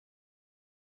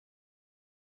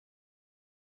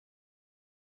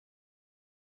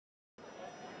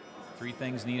Three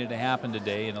things needed to happen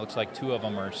today, and it looks like two of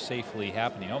them are safely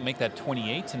happening. Oh, make that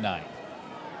 28-9.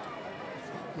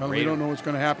 Well, we don't know what's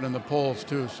going to happen in the polls,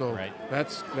 too, so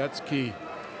that's key.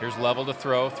 Here's Lovell to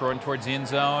throw, throwing towards the end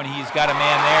zone. He's got a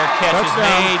man there. Catch is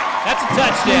made. That's a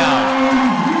touchdown.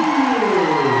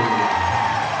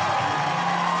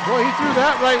 Boy, he threw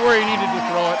that right where he needed to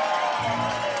throw it.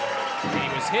 And he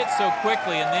was hit so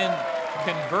quickly and then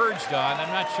converged on.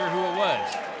 I'm not sure who it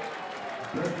was.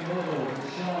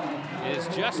 It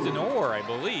is Justin Orr, I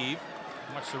believe.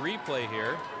 Watch the replay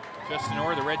here. Justin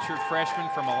Orr, the redshirt freshman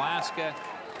from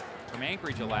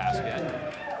Anchorage,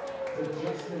 Alaska.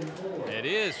 It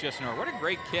is Justin Orr. What a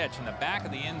great catch in the back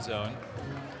of the end zone.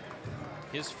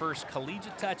 His first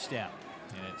collegiate touchdown,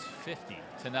 and it's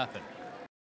 50-0.